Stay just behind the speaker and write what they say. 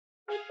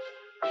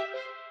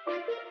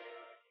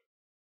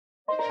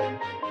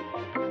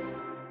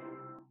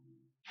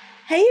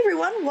Hey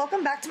everyone,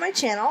 welcome back to my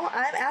channel.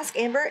 I'm Ask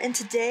Amber and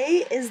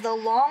today is the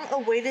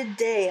long-awaited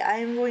day. I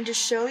am going to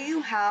show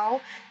you how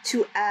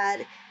to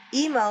add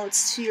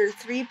emotes to your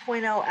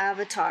 3.0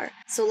 avatar.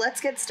 So let's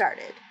get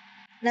started.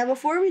 Now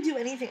before we do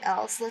anything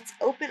else, let's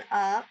open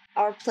up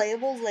our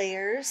playable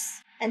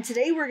layers. And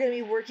today we're going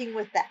to be working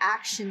with the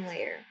action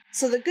layer.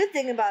 So the good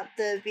thing about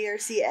the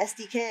VRC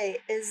SDK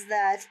is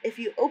that if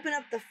you open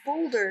up the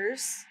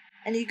folders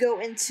and you go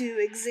into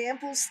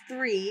examples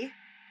 3,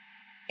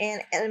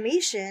 and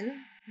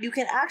animation, you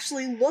can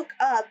actually look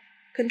up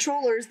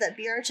controllers that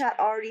VRChat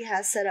already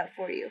has set up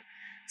for you.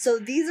 So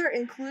these are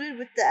included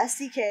with the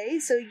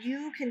SDK, so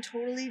you can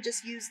totally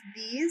just use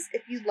these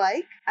if you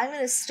like. I'm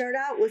going to start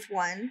out with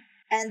one,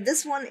 and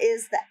this one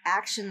is the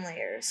action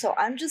layer. So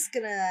I'm just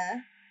going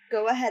to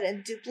go ahead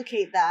and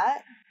duplicate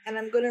that, and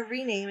I'm going to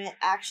rename it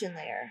action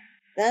layer.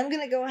 Then I'm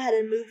going to go ahead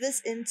and move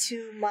this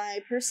into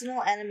my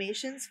personal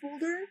animations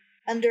folder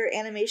under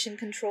animation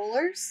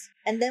controllers.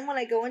 And then when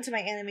I go into my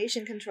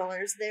animation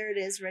controllers, there it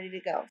is ready to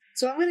go.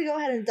 So I'm going to go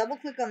ahead and double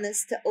click on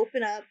this to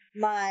open up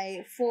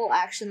my full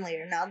action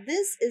layer. Now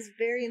this is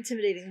very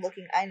intimidating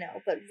looking, I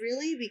know, but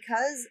really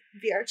because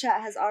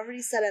VRChat has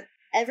already set up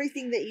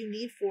everything that you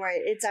need for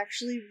it, it's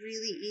actually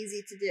really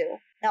easy to do.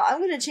 Now I'm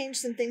going to change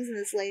some things in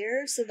this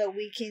layer so that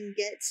we can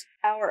get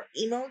our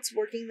emotes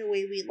working the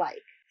way we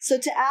like. So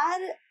to add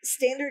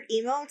standard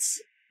emotes,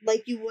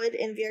 like you would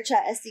in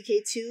VRChat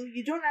SDK 2,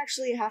 you don't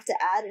actually have to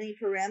add any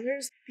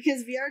parameters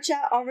because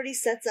VRChat already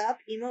sets up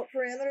emote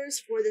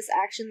parameters for this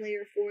action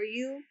layer for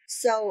you.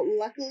 So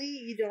luckily,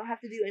 you don't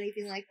have to do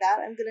anything like that.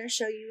 I'm going to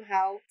show you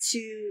how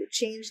to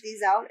change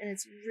these out, and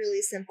it's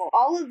really simple.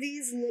 All of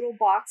these little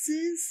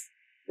boxes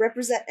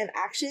represent an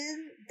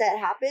action that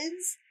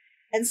happens.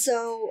 And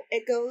so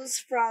it goes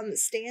from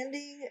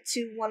standing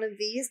to one of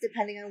these,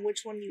 depending on which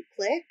one you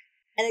click.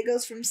 And it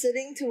goes from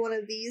sitting to one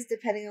of these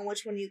depending on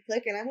which one you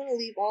click. And I'm going to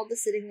leave all the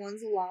sitting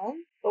ones alone,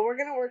 but we're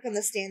going to work on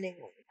the standing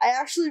one. I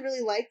actually really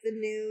like the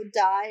new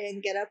die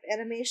and get up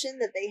animation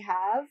that they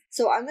have.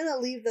 So I'm going to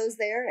leave those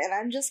there, and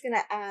I'm just going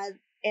to add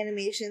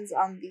animations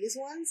on these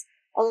ones.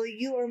 Although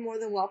you are more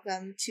than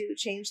welcome to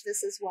change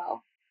this as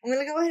well. I'm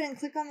going to go ahead and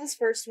click on this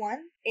first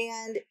one,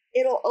 and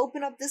it'll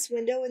open up this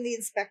window in the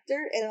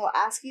inspector, and it'll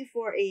ask you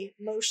for a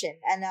motion.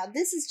 And now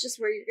this is just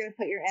where you're going to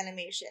put your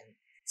animation.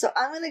 So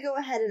I'm going to go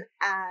ahead and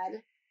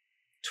add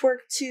Twerk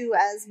 2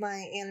 as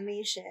my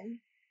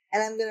animation,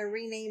 and I'm going to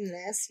rename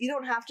this. You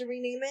don't have to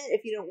rename it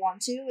if you don't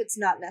want to. It's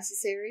not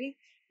necessary.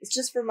 It's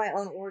just for my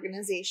own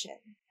organization.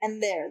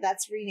 And there,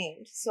 that's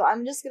renamed. So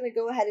I'm just going to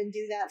go ahead and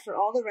do that for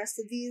all the rest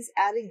of these,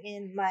 adding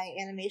in my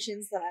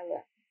animations that I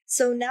want.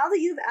 So now that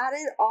you've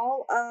added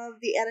all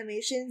of the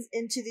animations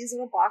into these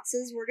little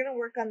boxes, we're going to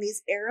work on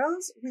these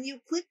arrows. When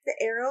you click the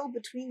arrow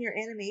between your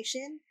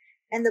animation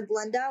and the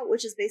blend out,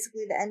 which is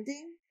basically the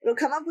ending, it'll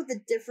come up with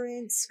a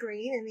different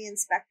screen in the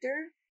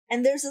inspector.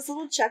 And there's this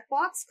little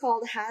checkbox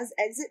called Has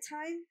Exit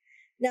Time.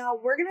 Now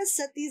we're going to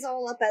set these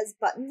all up as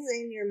buttons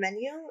in your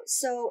menu.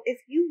 So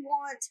if you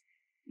want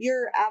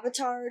your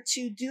avatar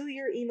to do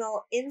your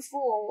email in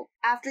full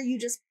after you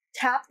just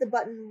tap the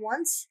button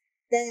once,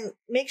 then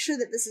make sure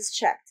that this is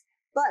checked.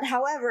 But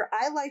however,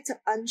 I like to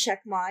uncheck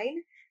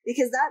mine,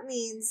 because that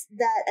means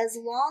that as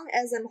long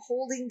as I'm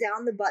holding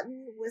down the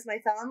button with my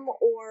thumb,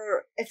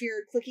 or if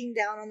you're clicking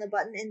down on the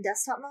button in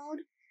desktop mode,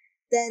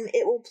 then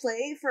it will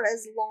play for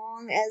as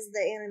long as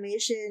the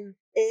animation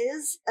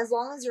is, as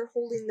long as you're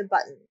holding the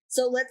button.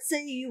 So let's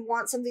say you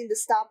want something to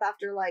stop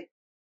after like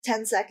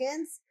 10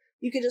 seconds.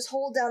 You can just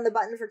hold down the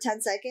button for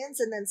 10 seconds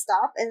and then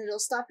stop, and it'll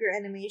stop your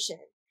animation.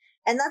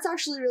 And that's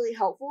actually really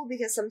helpful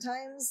because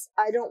sometimes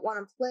I don't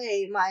want to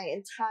play my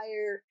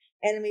entire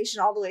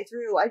animation all the way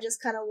through. I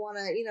just kind of want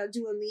to,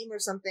 do a meme or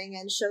something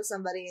and show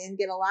somebody and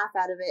get a laugh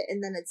out of it,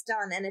 and then it's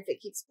done. And if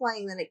it keeps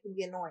playing, then it can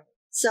be annoying.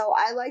 So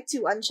I like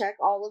to uncheck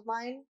all of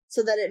mine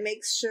so that it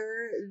makes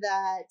sure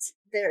that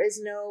there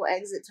is no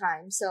exit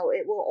time. So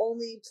it will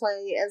only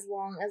play as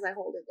long as I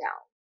hold it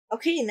down.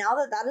 Okay, now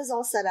that that is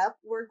all set up,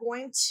 we're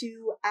going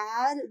to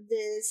add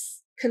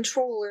this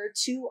controller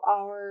to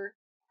our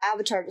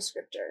avatar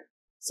descriptor.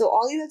 So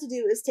all you have to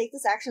do is take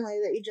this action layer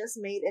that you just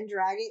made and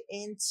drag it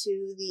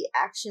into the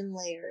action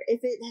layer. If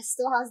it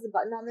still has the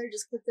button on there,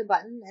 just click the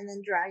button and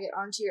then drag it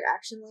onto your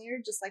action layer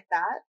just like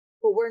that.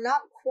 But we're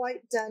not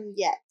quite done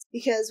yet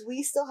because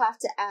we still have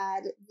to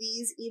add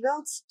these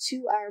emotes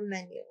to our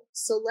menu.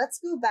 So let's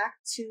go back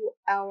to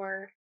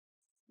our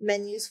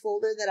menus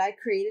folder that I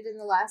created in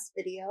the last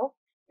video.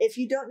 If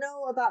you don't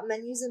know about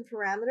menus and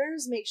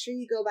parameters, make sure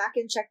you go back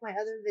and check my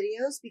other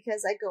videos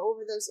because I go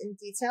over those in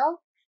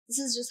detail. This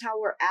is just how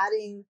we're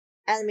adding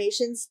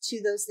animations to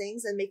those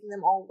things and making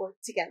them all work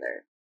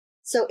together.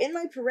 So in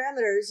my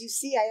parameters, you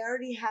see I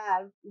already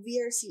have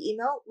VRC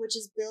emote, which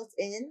is built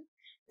in.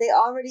 They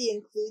already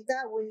include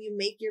that when you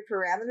make your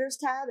parameters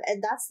tab,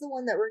 and that's the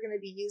one that we're going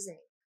to be using.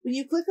 When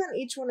you click on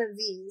each one of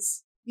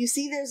these, you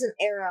see there's an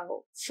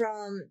arrow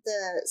from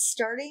the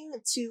starting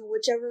to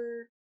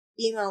whichever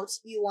emote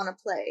you want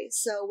to play.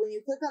 So when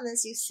you click on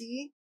this, you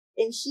see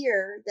in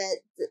here that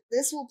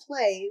this will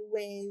play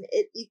when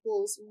it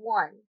equals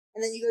 1.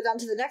 And then you go down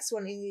to the next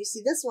one and you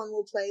see this one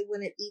will play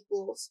when it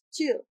equals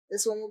 2.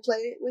 This one will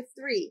play with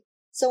 3.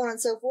 So on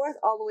and so forth,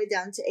 all the way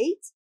down to 8.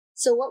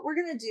 So what we're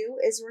going to do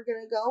is we're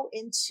going to go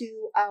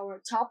into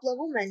our top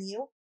level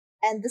menu,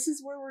 and this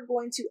is where we're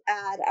going to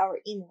add our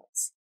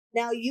emotes.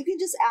 Now you can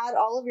just add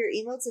all of your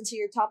emotes into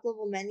your top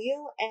level menu,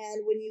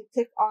 and when you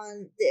click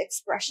on the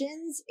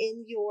expressions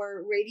in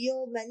your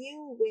radial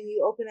menu, when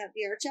you open up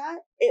VRChat,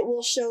 it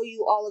will show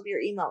you all of your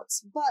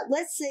emotes. But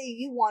let's say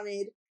you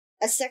wanted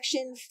a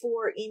section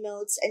for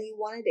emotes and you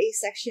wanted a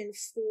section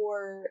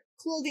for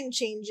clothing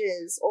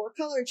changes or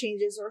color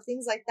changes or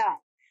things like that.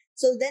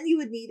 So then you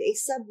would need a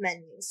sub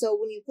menu. So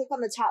when you click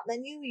on the top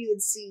menu, you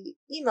would see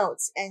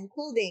emotes and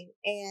clothing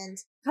and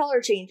color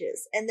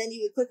changes. And then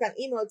you would click on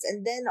emotes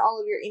and then all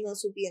of your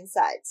emotes would be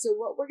inside. So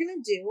what we're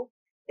going to do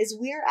is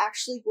we are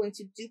actually going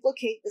to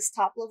duplicate this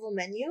top level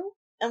menu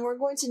and we're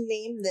going to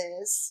name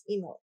this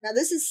emote. Now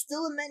this is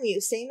still a menu,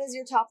 same as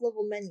your top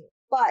level menu,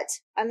 but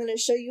I'm going to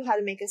show you how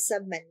to make a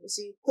sub menu.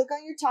 So you click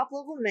on your top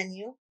level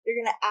menu,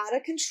 you're going to add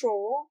a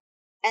control.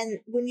 And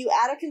when you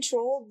add a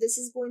control, this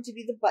is going to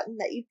be the button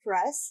that you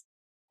press.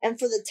 And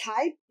for the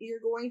type, you're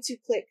going to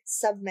click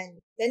submenu.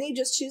 Then you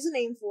just choose a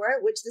name for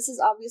it, which this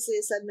is obviously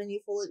a submenu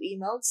full of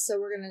emotes. So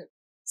we're going to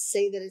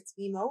say that it's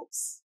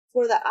emotes.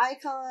 For the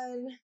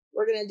icon,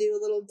 we're going to do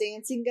a little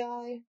dancing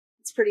guy.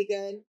 It's pretty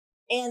good.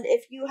 And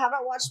if you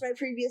haven't watched my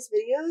previous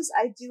videos,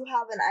 I do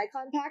have an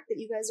icon pack that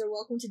you guys are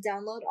welcome to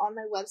download on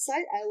my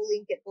website. I will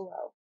link it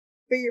below.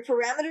 For your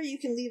parameter, you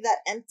can leave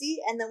that empty,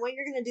 and then what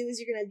you're going to do is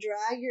you're going to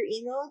drag your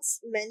emotes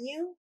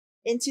menu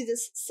into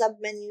this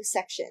submenu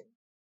section.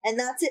 And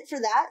that's it for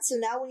that. So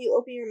now when you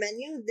open your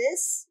menu,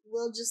 this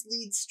will just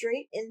lead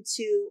straight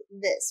into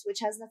this,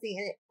 which has nothing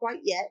in it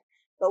quite yet,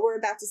 but we're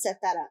about to set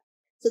that up.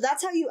 So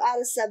that's how you add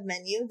a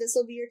submenu. This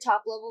will be your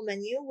top level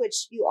menu,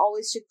 which you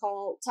always should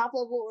call top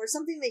level, or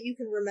something that you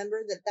can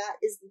remember that that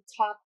is the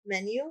top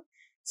menu,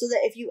 so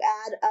that if you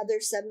add other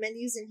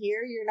submenus in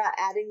here, you're not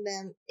adding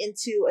them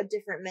into a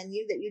different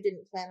menu that you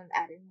didn't plan on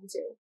adding them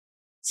to.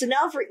 So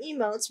now for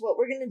emotes, what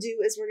we're going to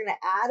do is we're going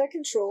to add a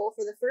control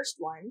for the first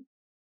one.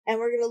 And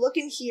we're going to look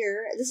in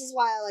here. This is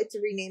why I like to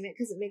rename it,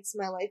 because it makes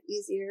my life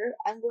easier.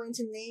 I'm going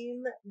to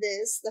name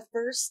this the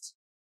first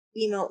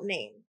emote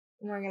name.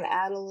 And we're going to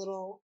add a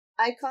little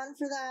icon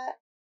for that.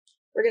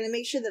 We're going to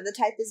make sure that the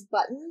type is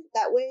button.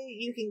 That way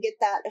you can get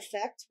that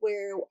effect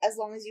where as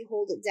long as you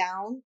hold it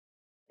down,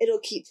 it'll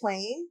keep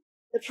playing.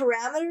 The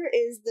parameter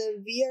is the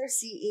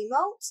VRC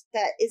emote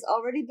that is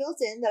already built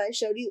in that I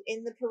showed you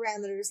in the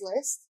parameters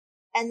list.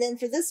 And then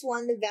for this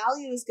one, the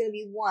value is going to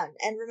be 1.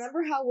 And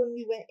remember how when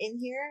we went in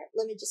here,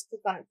 let me just click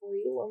on it for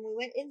you. When we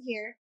went in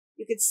here,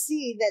 you could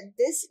see that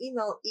this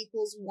emote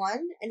equals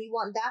 1, and you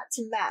want that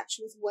to match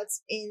with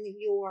what's in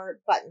your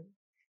button.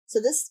 So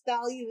this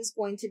value is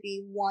going to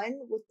be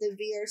 1 with the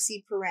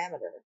VRC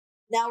parameter.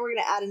 Now we're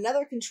going to add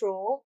another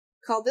control,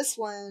 call this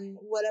one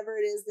whatever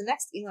it is the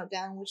next emote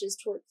down, which is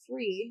torque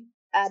 3.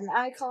 Add an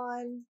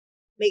icon,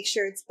 make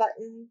sure it's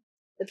button.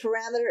 The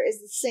parameter is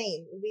the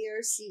same,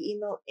 VRC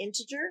emote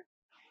integer.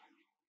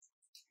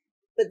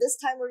 But this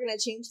time we're going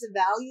to change the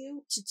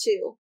value to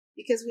 2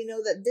 because we know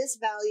that this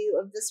value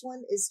of this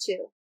one is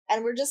 2.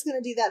 And we're just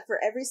going to do that for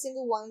every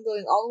single one,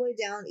 going all the way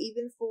down,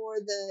 even for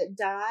the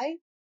die.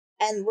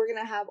 And we're going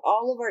to have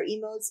all of our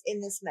emotes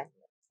in this menu.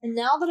 And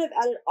now that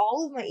I've added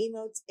all of my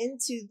emotes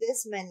into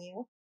this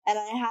menu, and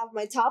I have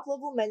my top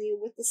level menu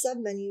with the sub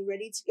menu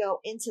ready to go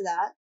into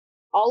that,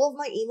 all of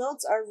my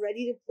emotes are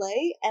ready to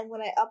play. And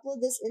when I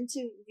upload this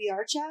into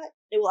VRChat,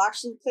 it will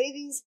actually play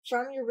these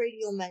from your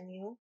radial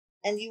menu,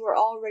 and you are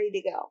all ready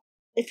to go.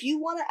 If you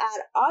want to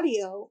add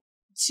audio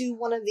to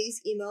one of these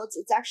emotes,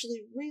 it's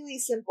actually really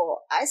simple.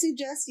 I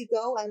suggest you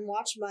go and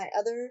watch my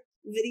other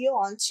video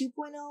on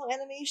 2.0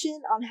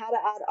 animation on how to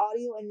add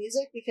audio and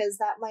music, because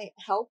that might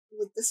help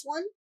with this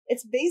one.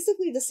 It's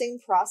basically the same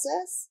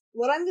process.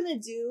 What I'm going to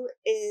do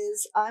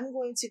is I'm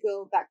going to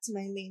go back to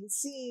my main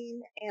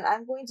scene and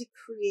I'm going to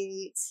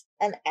create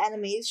an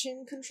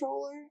animation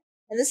controller.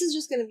 And this is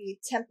just going to be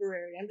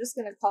temporary. I'm just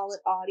going to call it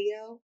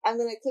audio. I'm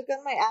going to click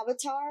on my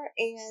avatar,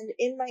 and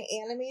in my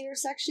animator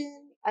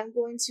section, I'm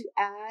going to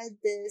add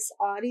this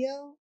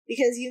audio,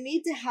 because you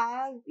need to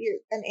have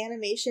an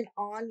animation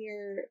on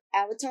your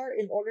avatar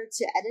in order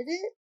to edit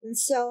it. And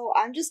so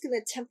I'm just going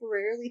to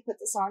temporarily put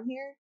this on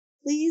here.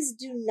 Please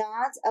do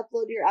not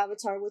upload your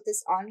avatar with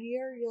this on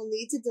here. You'll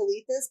need to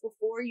delete this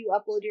before you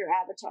upload your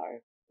avatar.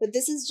 But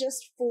this is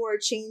just for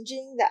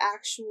changing the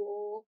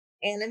actual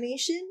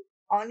animation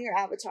on your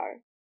avatar.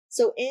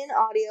 So in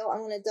audio, I'm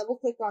going to double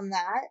click on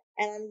that,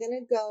 and I'm going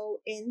to go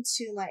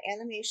into my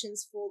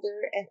animations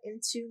folder and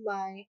into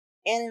my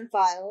anim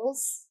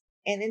files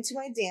and into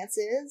my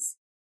dances,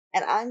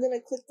 and I'm going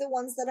to click the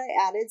ones that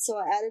I added. So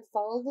I added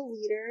Follow the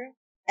Leader,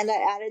 and I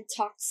added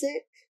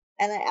Toxic,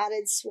 and I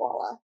added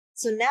Swalla.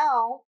 So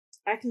now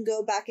I can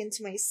go back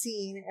into my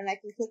scene and I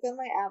can click on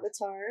my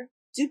avatar,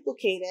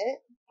 duplicate it,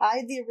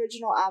 hide the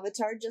original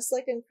avatar just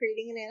like I'm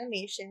creating an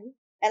animation,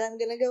 and I'm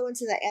going to go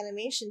into the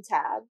animation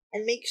tab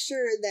and make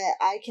sure that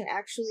I can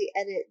actually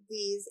edit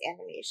these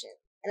animations.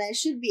 And I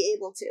should be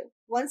able to.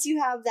 Once you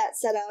have that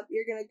set up,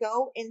 you're going to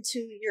go into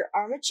your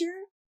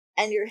armature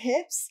and your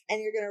hips,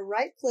 and you're going to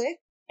right click,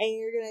 and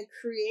you're going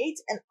to create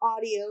an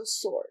audio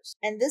source.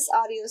 And this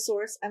audio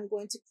source I'm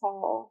going to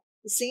call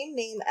the same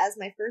name as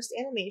my first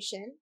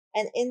animation.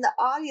 And in the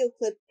audio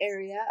clip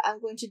area, I'm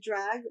going to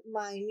drag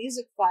my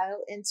music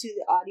file into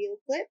the audio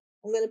clip.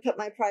 I'm going to put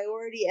my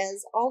priority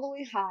as all the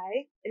way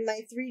high. In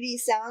my 3D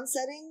sound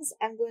settings,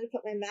 I'm going to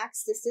put my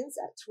max distance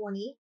at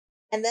 20.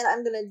 And then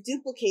I'm going to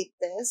duplicate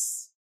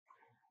this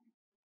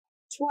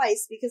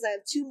twice because I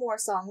have 2 more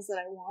songs that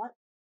I want.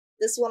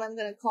 This one I'm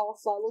going to call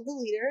Follow the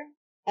Leader.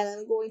 And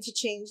I'm going to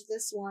change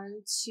this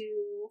one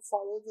to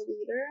Follow the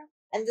Leader.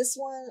 And this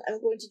one I'm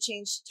going to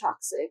change to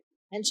Toxic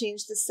and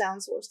change the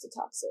sound source to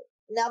Toxic.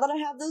 Now that I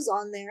have those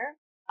on there,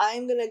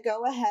 I'm going to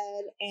go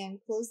ahead and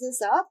close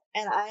this up,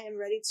 and I am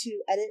ready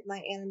to edit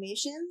my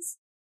animations.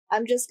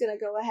 I'm just going to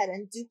go ahead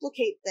and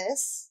duplicate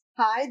this,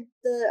 hide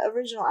the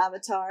original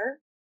avatar,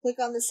 click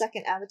on the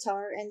second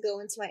avatar, and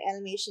go into my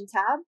animation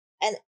tab.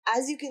 And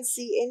as you can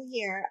see in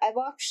here, I've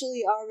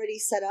actually already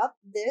set up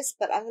this,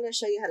 but I'm going to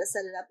show you how to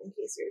set it up in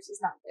case yours is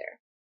not there.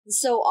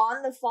 So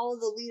on the Follow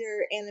the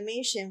Leader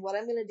animation, what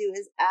I'm going to do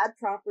is add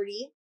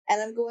property,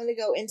 and I'm going to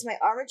go into my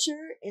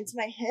armature, into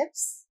my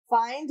hips,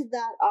 find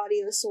that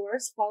audio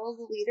source, Follow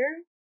the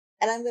Leader,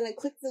 and I'm going to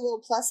click the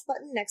little plus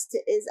button next to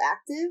Is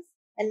Active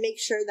and make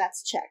sure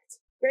that's checked.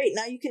 Great,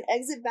 now you can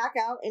exit back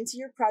out into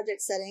your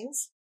project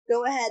settings.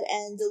 Go ahead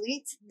and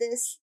delete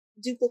this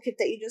duplicate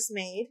that you just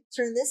made,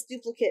 turn this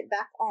duplicate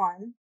back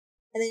on,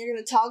 and then you're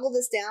going to toggle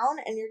this down,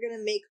 and you're going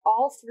to make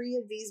all 3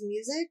 of these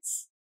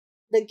musics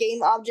the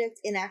game object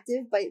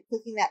inactive by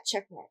clicking that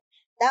check mark.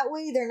 That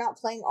way they're not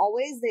playing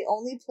always, they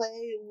only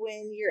play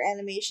when your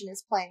animation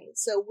is playing.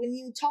 So when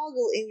you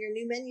toggle in your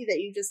new menu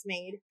that you just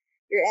made,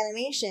 your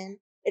animation,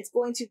 it's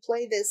going to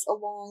play this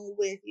along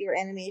with your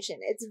animation.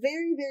 It's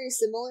very, very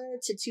similar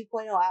to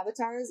 2.0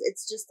 avatars.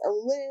 It's just a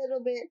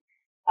little bit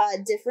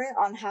different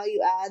on how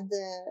you add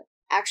the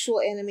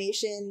actual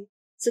animation.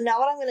 So now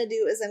what I'm going to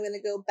do is I'm going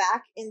to go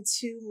back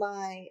into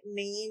my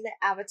main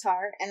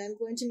avatar, and I'm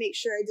going to make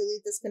sure I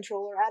delete this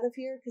controller out of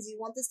here because you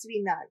want this to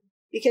be none.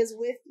 Because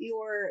with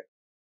your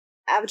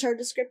avatar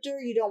descriptor,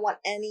 you don't want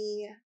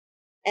any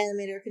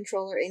animator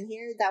controller in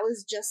here. That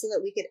was just so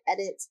that we could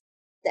edit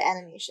the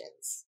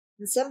animations.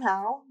 And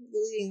somehow,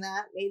 deleting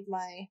that made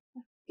my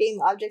game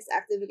objects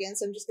active again,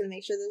 so I'm just going to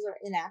make sure those are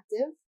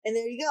inactive. And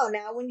there you go.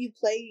 Now when you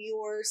play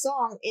your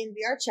song in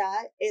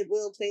VRChat, it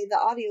will play the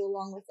audio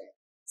along with it.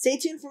 Stay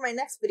tuned for my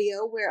next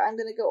video where I'm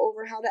going to go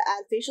over how to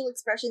add facial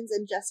expressions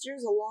and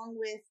gestures along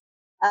with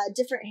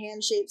different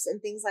hand shapes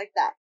and things like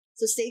that.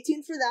 So stay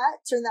tuned for that.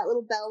 Turn that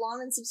little bell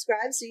on and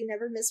subscribe so you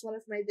never miss one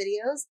of my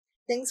videos.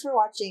 Thanks for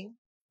watching.